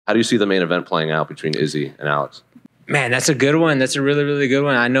How do you see the main event playing out between Izzy and Alex? Man, that's a good one. That's a really, really good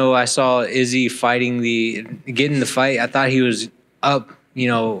one. I know I saw Izzy getting the fight. I thought he was up,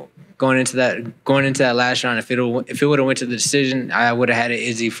 going into that last round. If it would have went to the decision, I would have had it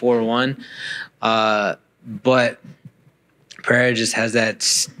Izzy 4-1. But Pereira just has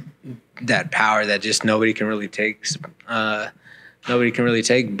that power that just nobody can really take. But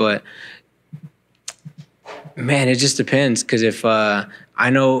man, it just depends. Because if I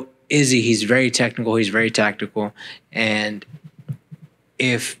know Izzy, he's very technical, he's very tactical, and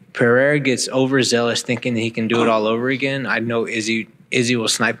if Pereira gets overzealous thinking that he can do it all over again, I know Izzy will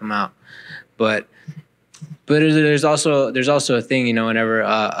snipe him out. But there's also a thing,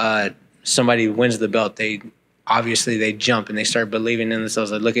 whenever somebody wins the belt, they jump and they start believing in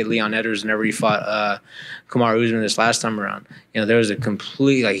themselves. Like, look at Leon Edwards whenever he fought Kamaru Usman this last time around. There was a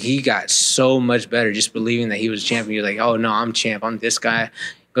complete, he got so much better just believing that he was champion. You're like, oh no, I'm champ. I'm this guy.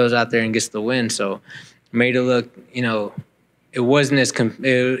 Goes out there and gets the win. So made it look, it wasn't as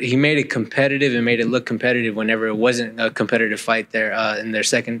he made it competitive and made it look competitive whenever it wasn't a competitive fight there in their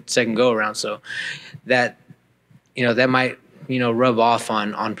second go around. So that that might rub off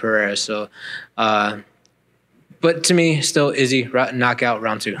on Pereira. So but to me, still Izzy knockout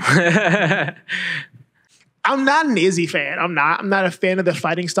round 2. I'm not an Izzy fan. I'm not a fan of the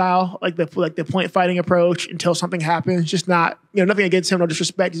fighting style, like the point fighting approach until something happens. Just not, nothing against him, no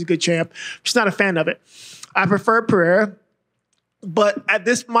disrespect. He's a good champ. Just not a fan of it. I prefer Pereira, but at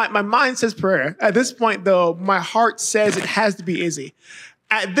this my mind says Pereira. At this point, though, my heart says it has to be Izzy.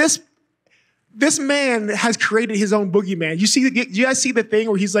 At this man has created his own boogeyman. You guys see the thing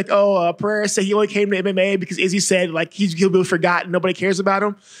where he's like, Pereira said he only came to MMA because Izzy said he'll be forgotten. Nobody cares about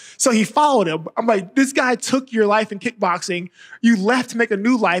him. So he followed him. I'm like, this guy took your life in kickboxing. You left to make a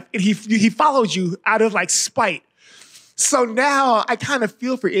new life, and he followed you out of spite. So now I kind of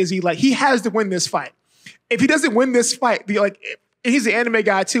feel for Izzy. He has to win this fight. If he doesn't win this fight, he's an anime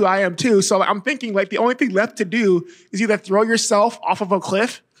guy too. I am too. So I'm thinking the only thing left to do is either throw yourself off of a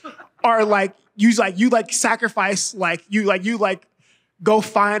cliff, or you sacrifice, go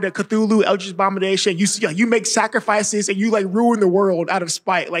find a Cthulhu Eldritch Abomination. You make sacrifices and you ruin the world out of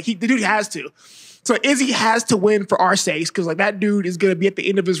spite. The dude has to. So Izzy has to win for our sakes, because that dude is gonna be at the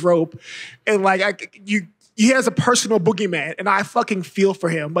end of his rope, and he has a personal boogeyman, and I fucking feel for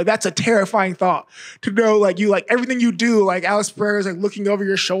him. That's a terrifying thought to know, everything you do, Alex Pereira's looking over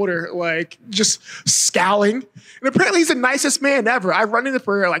your shoulder, just scowling. And apparently he's the nicest man ever. I've run into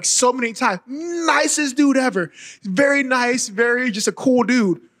Pereira so many times. Nicest dude ever. Very nice, very just a cool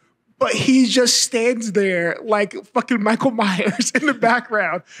dude. But he just stands there like fucking Michael Myers in the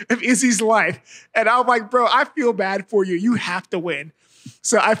background of Izzy's life. And I'm like, bro, I feel bad for you. You have to win.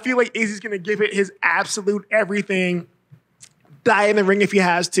 So I feel like Izzy's going to give it his absolute everything, die in the ring if he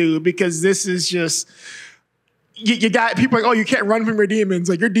has to, because this is just, you got people you can't run from your demons.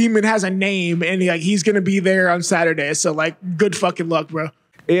 Your demon has a name, and he's going to be there on Saturday. So good fucking luck, bro.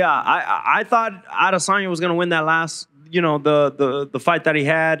 Yeah, I thought Adesanya was going to win that last, the fight that he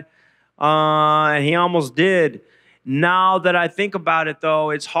had, and he almost did. Now that I think about it,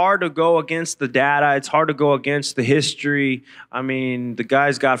 though, it's hard to go against the data. It's hard to go against the history. I mean, the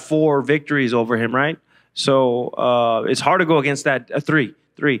guy's got 4 victories over him, right? So it's hard to go against that. 3.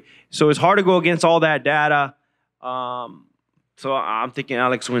 So it's hard to go against all that data. So I'm thinking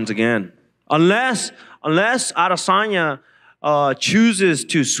Alex wins again. Unless Adesanya chooses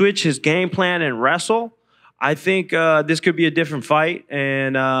to switch his game plan and wrestle, I think this could be a different fight,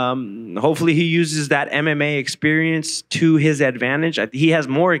 and hopefully he uses that MMA experience to his advantage. He has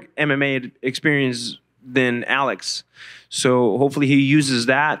more MMA experience than Alex, so hopefully he uses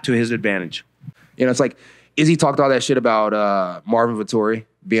that to his advantage. It's Izzy talked all that shit about Marvin Vettori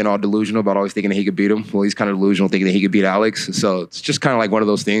being all delusional about always thinking that he could beat him. Well, he's kind of delusional thinking that he could beat Alex. So it's just kind of one of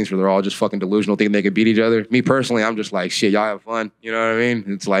those things where they're all just fucking delusional thinking they could beat each other. Me personally, I'm just shit, y'all have fun. You know what I mean?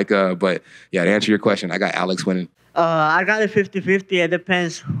 It's but yeah, to answer your question, I got Alex winning. I got it 50-50. It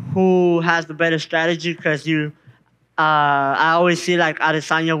depends who has the better strategy, because I always see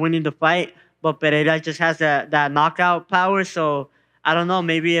Adesanya winning the fight, but Pereira just has that knockout power. So I don't know,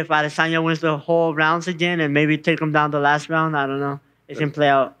 maybe if Adesanya wins the whole rounds again and maybe take him down the last round, I don't know. It can play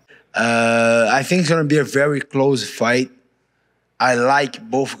out. I think it's going to be a very close fight. I like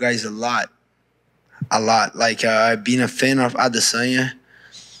both guys a lot. I've been a fan of Adesanya.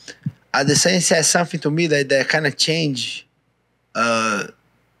 Adesanya said something to me that kind of changed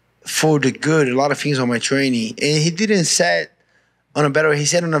for the good a lot of things on my training. And he didn't say it on a better way. He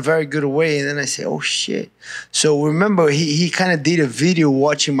said it in a very good way. And then I said, oh, shit. So remember, he kind of did a video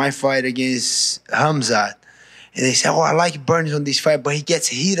watching my fight against Hamzat. And they say, oh, I like Burns on this fight, but he gets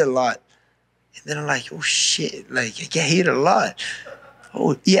hit a lot. And then I'm like, oh shit, like I get hit a lot.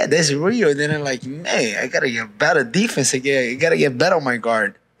 Oh yeah, that's real. And then I'm like, man, I gotta get better defense again. I gotta get better on my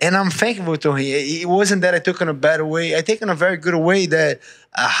guard. And I'm thankful to him. It wasn't that I took in a bad way. I take in a very good way that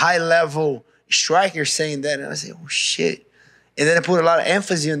a high level striker saying that. And I say, oh shit. And then I put a lot of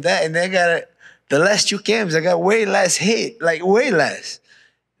emphasis on that. And then I got the last 2 camps, I got way less hit, like way less.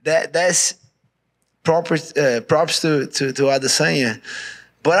 That's props to Adesanya.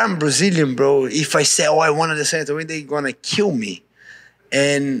 But I'm Brazilian, bro. If I say, oh, I want Adesanya to win, they're going to kill me.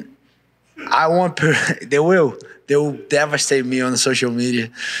 And I want they will devastate me on the social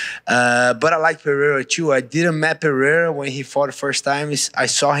media. But I like Pereira, too. I didn't met Pereira when he fought the first time. I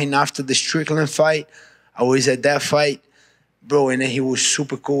saw him after the Strickland fight. I was at that fight, bro, and then he was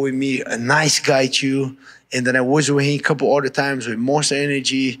super cool with me. A nice guy, too. And then I was with him a couple other times with Monster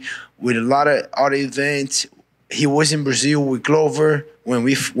Energy, with a lot of other events. He was in Brazil with Glover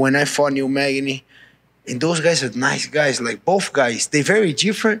when I fought Neil Magny. And those guys are nice guys. Like both guys, they're very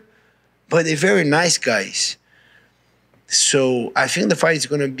different, but they're very nice guys. So I think the fight is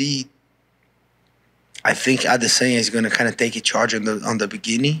going to be, I think Adesanya is going to kind of take a charge on the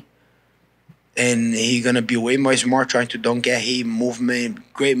beginning. And he's going to be way more smart, trying to don't get hit,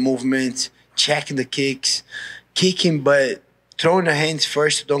 great movement, checking the kicks, kicking, but throwing the hands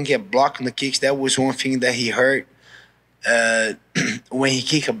first, don't get blocked on the kicks. That was one thing that he hurt when he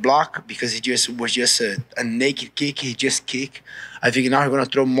kicked a block, because it was just a naked kick. He just kicked. I think now he's going to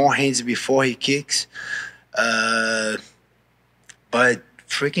throw more hands before he kicks. But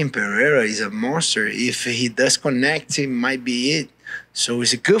freaking Pereira is a monster. If he does connect, it might be it. So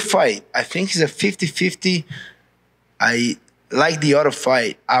it's a good fight. I think it's a 50-50. I like the other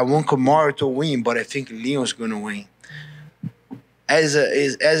fight. I want Kamaru to win, but I think Leon's going to win. As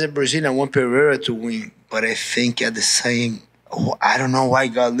a Brazilian, I want Pereira to win, but I think at the same, I don't know why I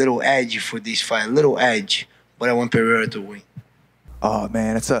got a little edge for this fight, a little edge, but I want Pereira to win. Oh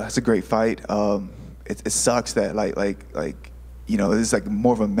man, it's a great fight. It sucks that like you know, it's like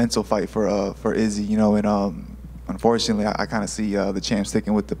more of a mental fight for Izzy, you know, and unfortunately I kind of see the champ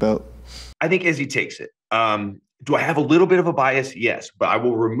sticking with the belt. I think Izzy takes it. Do I have a little bit of a bias? Yes, but I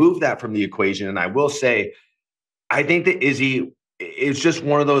will remove that from the equation, and I will say I think that Izzy, it's just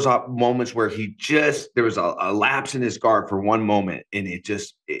one of those moments where there was a lapse in his guard for one moment, and it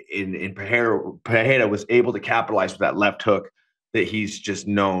just, in Pereira was able to capitalize with that left hook that he's just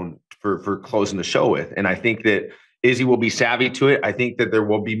known for closing the show with. And I think that Izzy will be savvy to it. I think that there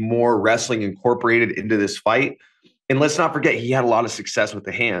will be more wrestling incorporated into this fight. And let's not forget, he had a lot of success with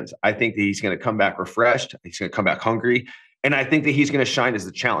the hands. I think that he's going to come back refreshed. He's going to come back hungry. And I think that he's going to shine as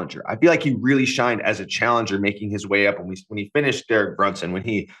the challenger. I feel like he really shined as a challenger, making his way up when he finished Derek Brunson, when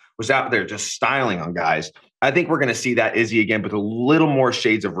he was out there just styling on guys. I think we're going to see that Izzy again, but a little more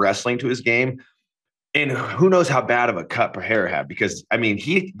shades of wrestling to his game. And who knows how bad of a cut Pereira had, because, I mean,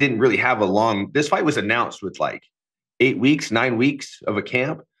 he didn't really have this fight was announced with like 9 weeks of a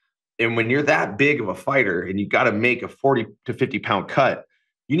camp. And when you're that big of a fighter and you got to make a 40 to 50 pound cut,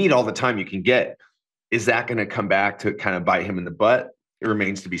 you need all the time you can get. Is that going to come back to kind of bite him in the butt? It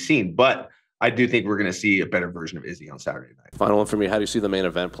remains to be seen. But I do think we're going to see a better version of Izzy on Saturday night. Final one for me. How do you see the main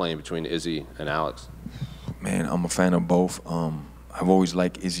event playing between Izzy and Alex? Man, I'm a fan of both. I've always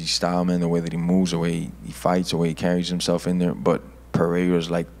liked Izzy's style, man, the way that he moves, the way he fights, the way he carries himself in there. But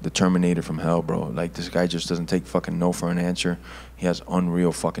Pereira's like the Terminator from hell, bro. Like, this guy just doesn't take fucking no for an answer. He has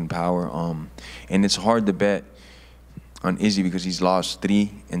unreal fucking power. And it's hard to bet on Izzy because he's lost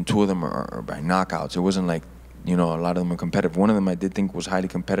 3 and 2 of them are by knockouts. It wasn't like, you know, a lot of them are competitive. One of them I did think was highly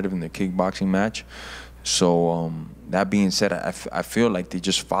competitive in the kickboxing match. So that being said, I feel like they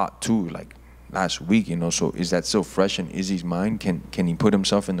just fought too, like last week, you know. So is that still fresh in Izzy's mind? Can he put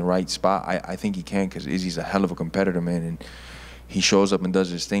himself in the right spot? I think he can, because Izzy's a hell of a competitor, man, and he shows up and does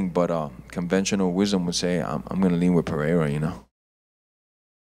his thing. But conventional wisdom would say I'm going to lean with Pereira, you know.